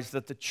realize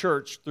that the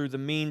church, through the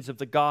means of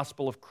the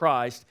gospel of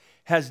Christ,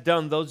 has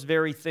done those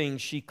very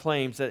things she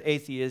claims that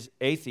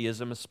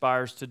atheism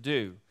aspires to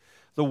do.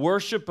 The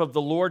worship of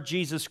the Lord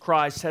Jesus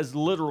Christ has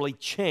literally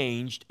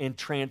changed and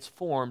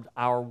transformed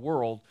our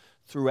world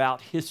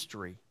throughout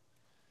history.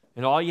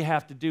 And all you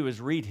have to do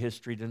is read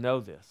history to know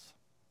this.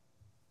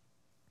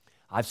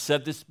 I've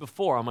said this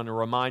before. I'm going to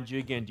remind you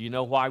again. Do you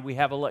know why we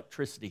have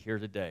electricity here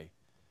today?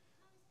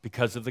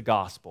 Because of the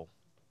gospel.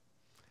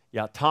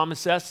 Yeah,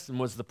 Thomas Edison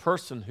was the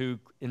person who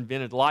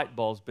invented light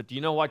bulbs, but do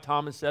you know why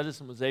Thomas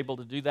Edison was able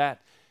to do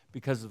that?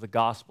 Because of the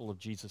gospel of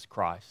Jesus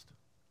Christ.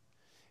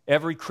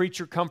 Every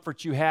creature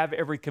comfort you have,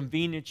 every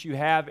convenience you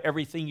have,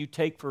 everything you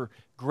take for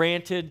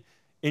granted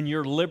in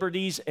your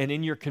liberties and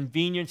in your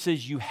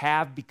conveniences you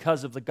have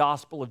because of the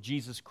gospel of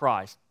Jesus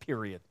Christ,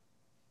 period.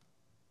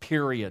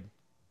 Period.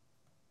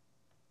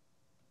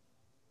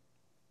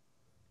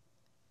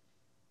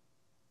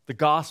 The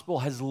gospel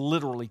has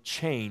literally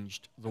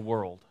changed the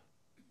world.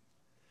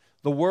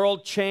 The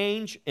world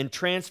change and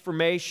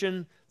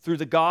transformation through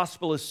the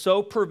gospel is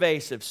so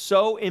pervasive,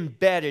 so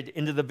embedded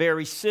into the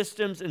very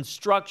systems and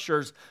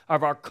structures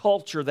of our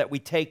culture that we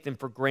take them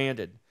for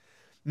granted.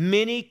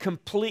 Many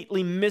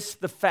completely miss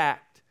the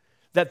fact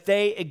that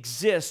they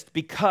exist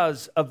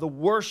because of the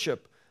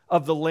worship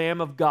of the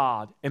Lamb of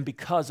God and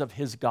because of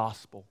His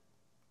gospel.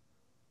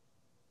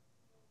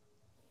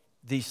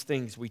 These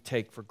things we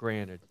take for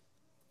granted.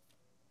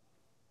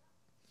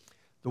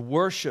 The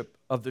worship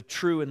of the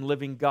true and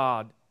living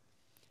God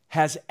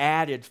has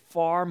added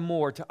far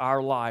more to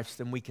our lives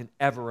than we can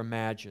ever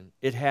imagine.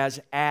 It has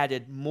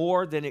added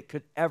more than it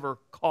could ever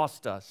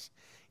cost us,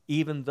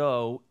 even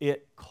though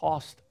it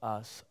cost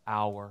us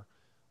our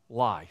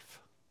life.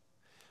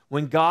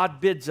 When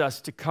God bids us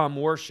to come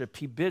worship,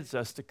 He bids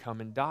us to come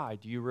and die.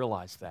 Do you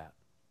realize that?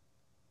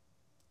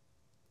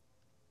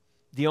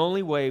 The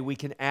only way we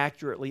can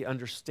accurately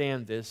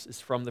understand this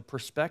is from the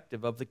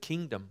perspective of the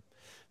kingdom.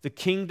 The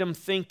kingdom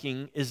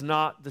thinking is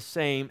not the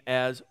same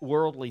as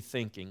worldly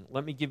thinking.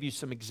 Let me give you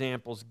some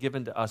examples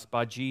given to us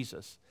by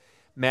Jesus.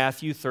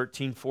 Matthew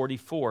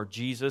 13:44,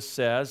 Jesus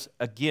says,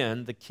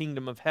 again, the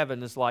kingdom of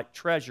heaven is like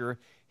treasure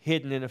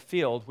hidden in a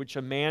field, which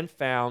a man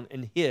found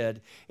and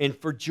hid. And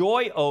for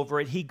joy over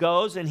it, he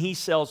goes and he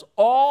sells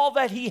all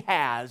that he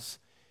has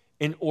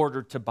in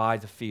order to buy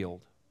the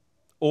field.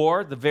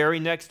 Or the very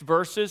next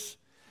verses,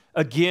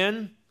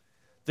 again,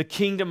 The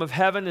kingdom of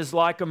heaven is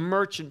like a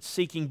merchant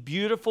seeking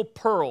beautiful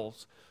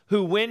pearls,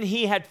 who, when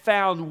he had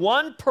found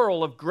one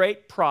pearl of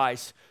great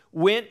price,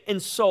 went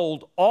and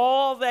sold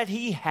all that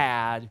he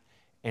had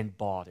and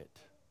bought it.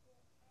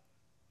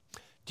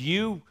 Do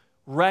you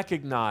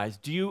recognize,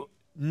 do you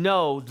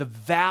know the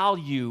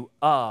value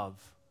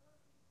of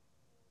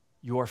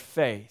your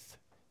faith,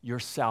 your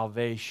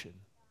salvation,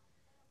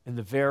 and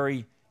the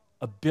very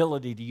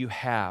ability that you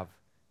have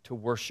to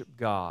worship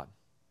God?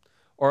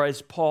 Or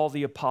as Paul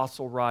the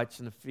Apostle writes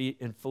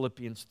in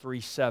Philippians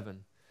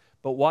 3:7,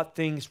 "But what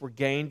things were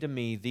gained to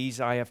me,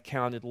 these I have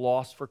counted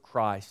loss for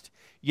Christ.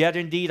 Yet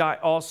indeed I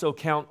also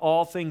count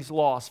all things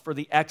lost for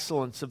the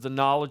excellence of the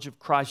knowledge of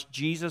Christ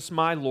Jesus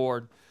my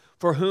Lord,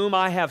 for whom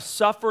I have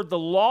suffered the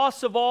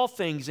loss of all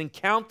things and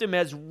count them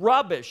as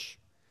rubbish."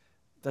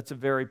 That's a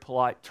very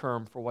polite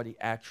term for what he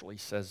actually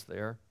says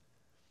there.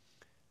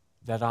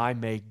 "That I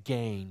may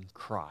gain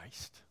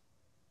Christ."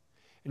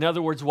 In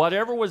other words,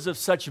 whatever was of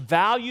such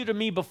value to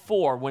me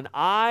before, when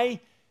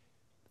I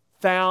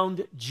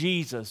found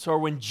Jesus, or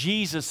when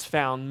Jesus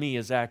found me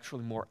is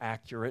actually more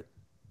accurate,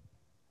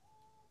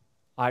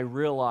 I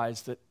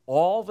realized that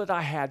all that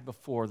I had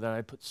before that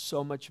I put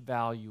so much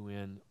value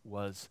in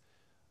was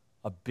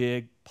a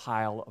big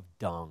pile of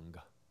dung.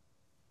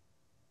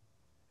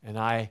 And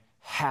I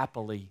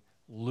happily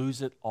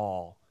lose it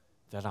all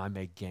that I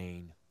may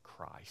gain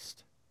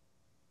Christ.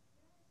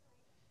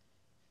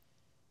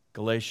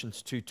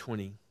 Galatians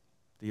 2:20,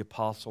 the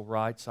apostle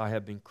writes, "I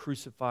have been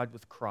crucified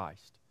with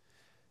Christ.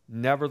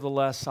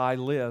 Nevertheless I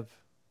live,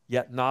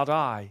 yet not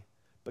I,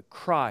 but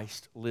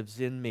Christ lives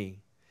in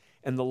me.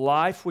 And the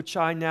life which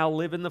I now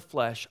live in the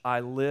flesh, I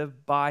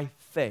live by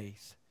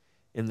faith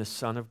in the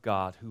Son of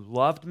God, who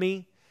loved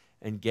me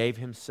and gave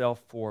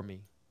himself for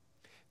me."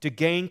 To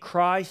gain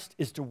Christ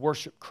is to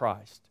worship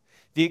Christ.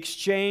 The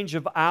exchange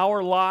of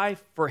our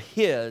life for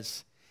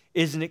his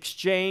is an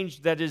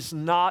exchange that is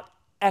not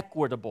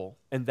equitable,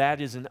 and that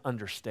is an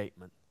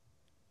understatement.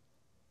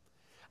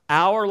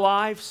 Our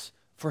lives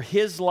for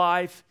his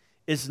life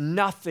is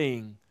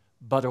nothing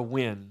but a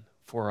win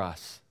for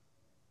us.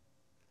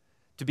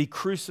 To be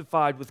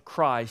crucified with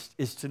Christ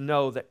is to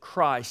know that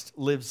Christ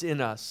lives in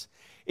us.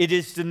 It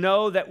is to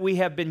know that we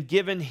have been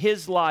given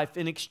his life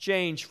in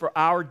exchange for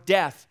our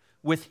death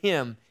with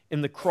him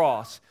in the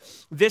cross.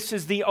 This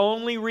is the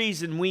only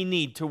reason we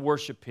need to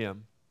worship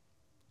him.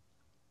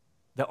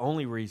 The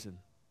only reason.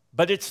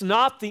 But it's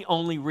not the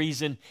only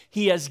reason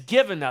he has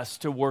given us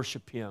to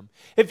worship him.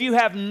 If you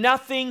have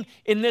nothing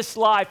in this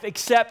life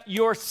except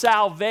your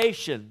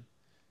salvation,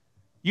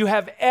 you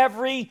have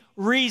every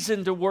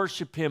reason to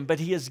worship him, but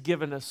he has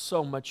given us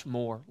so much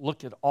more.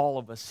 Look at all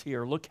of us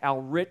here. Look how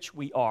rich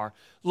we are.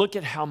 Look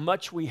at how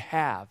much we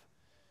have.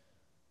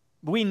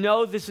 We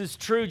know this is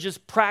true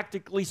just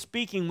practically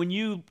speaking. When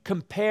you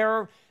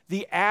compare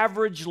the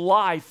average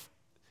life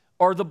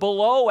or the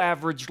below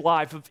average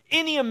life of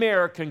any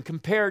American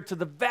compared to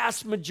the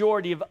vast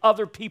majority of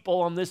other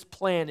people on this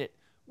planet,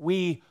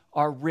 we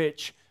are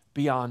rich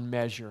beyond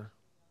measure.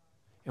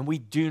 And we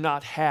do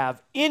not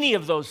have any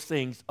of those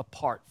things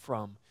apart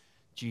from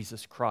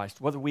Jesus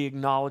Christ, whether we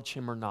acknowledge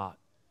him or not.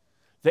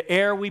 The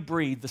air we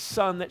breathe, the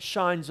sun that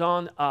shines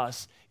on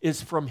us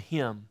is from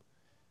him.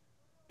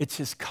 It's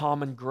his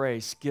common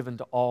grace given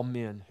to all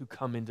men who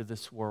come into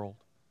this world.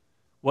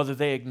 Whether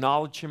they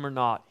acknowledge him or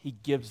not, he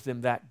gives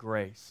them that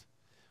grace.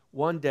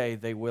 One day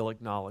they will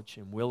acknowledge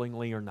him,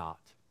 willingly or not,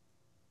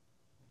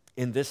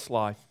 in this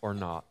life or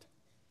not.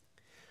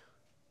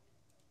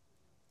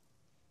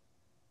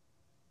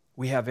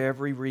 We have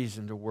every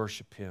reason to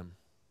worship him.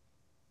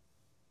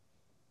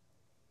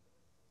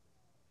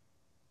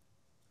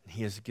 And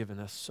he has given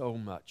us so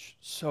much,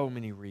 so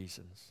many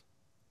reasons.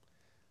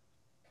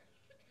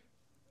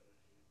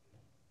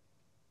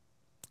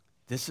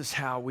 This is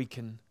how we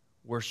can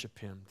worship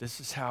him. This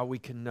is how we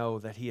can know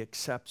that he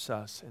accepts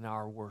us in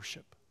our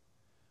worship.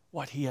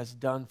 What he has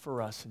done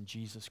for us in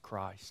Jesus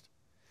Christ.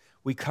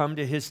 We come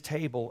to his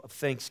table of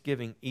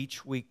thanksgiving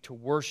each week to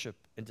worship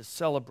and to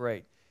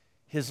celebrate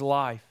his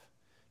life,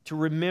 to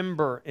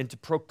remember and to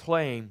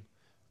proclaim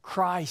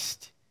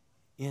Christ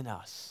in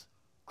us,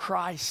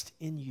 Christ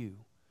in you,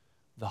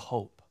 the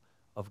hope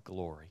of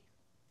glory.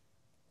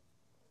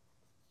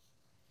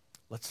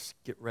 Let's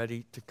get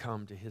ready to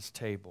come to his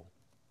table.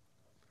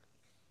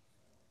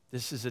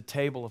 This is a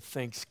table of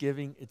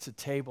thanksgiving. It's a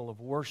table of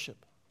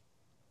worship.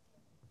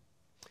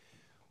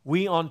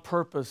 We on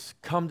purpose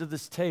come to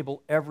this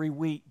table every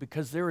week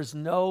because there is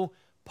no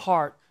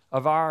part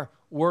of our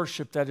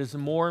worship that is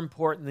more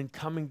important than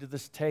coming to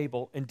this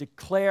table and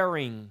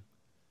declaring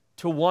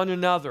to one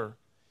another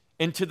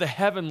and to the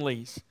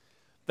heavenlies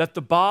that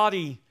the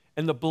body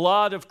and the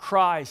blood of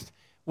Christ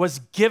was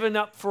given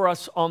up for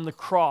us on the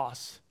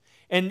cross.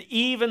 And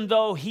even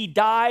though he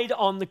died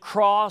on the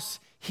cross,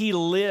 he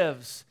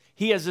lives.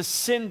 He has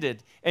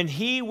ascended, and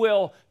he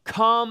will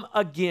come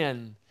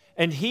again.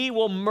 And he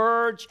will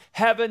merge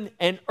heaven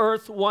and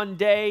earth one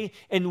day,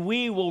 and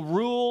we will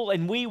rule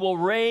and we will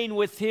reign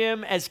with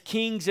him as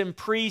kings and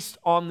priests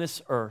on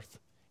this earth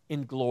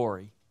in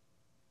glory.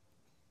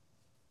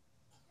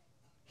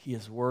 He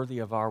is worthy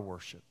of our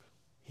worship.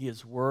 He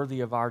is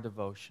worthy of our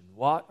devotion.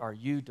 What are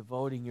you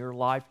devoting your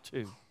life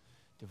to?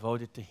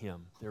 Devote it to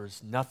Him. There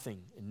is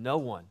nothing and no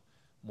one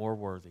more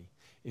worthy.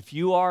 If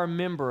you are a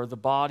member of the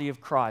body of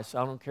Christ,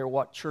 I don't care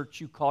what church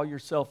you call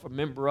yourself a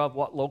member of,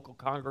 what local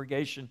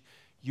congregation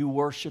you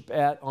worship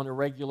at on a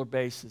regular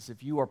basis,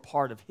 if you are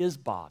part of His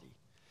body,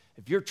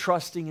 if you're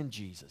trusting in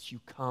Jesus,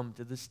 you come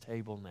to this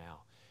table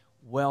now.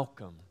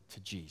 Welcome to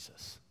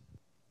Jesus.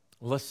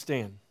 Let's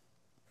stand.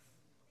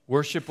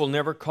 Worship will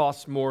never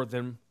cost more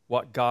than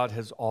what God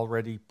has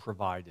already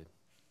provided.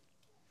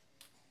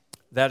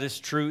 That is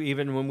true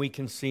even when we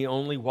can see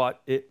only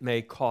what it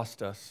may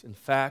cost us. In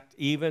fact,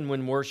 even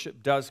when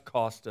worship does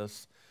cost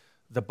us,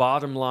 the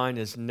bottom line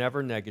is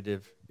never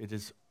negative. It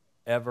is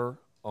ever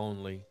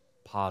only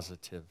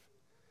positive.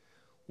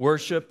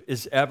 Worship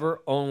is ever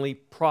only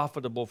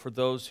profitable for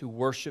those who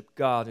worship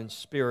God in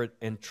spirit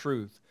and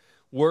truth.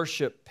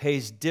 Worship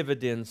pays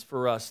dividends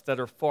for us that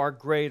are far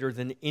greater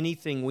than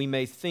anything we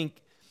may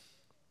think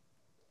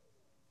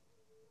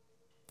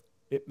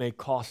it may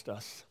cost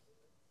us.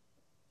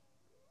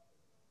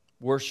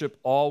 Worship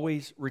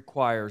always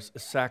requires a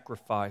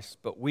sacrifice,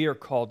 but we are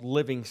called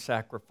living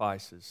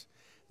sacrifices.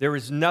 There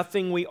is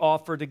nothing we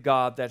offer to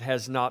God that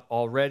has not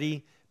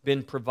already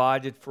been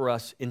provided for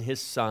us in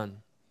His Son,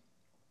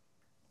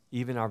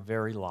 even our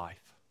very life.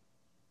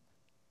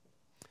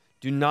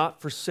 Do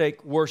not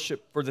forsake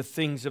worship for the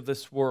things of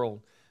this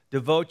world.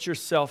 Devote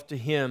yourself to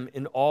Him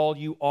in all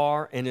you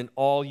are and in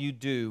all you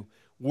do.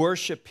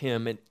 Worship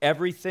Him in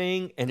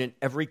everything and in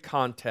every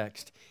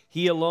context.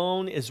 He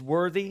alone is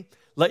worthy.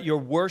 Let your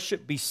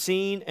worship be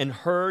seen and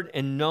heard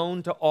and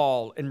known to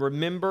all. And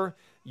remember,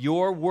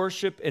 your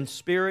worship in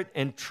spirit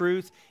and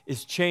truth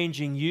is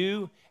changing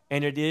you,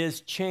 and it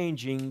is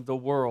changing the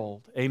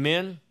world.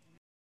 Amen.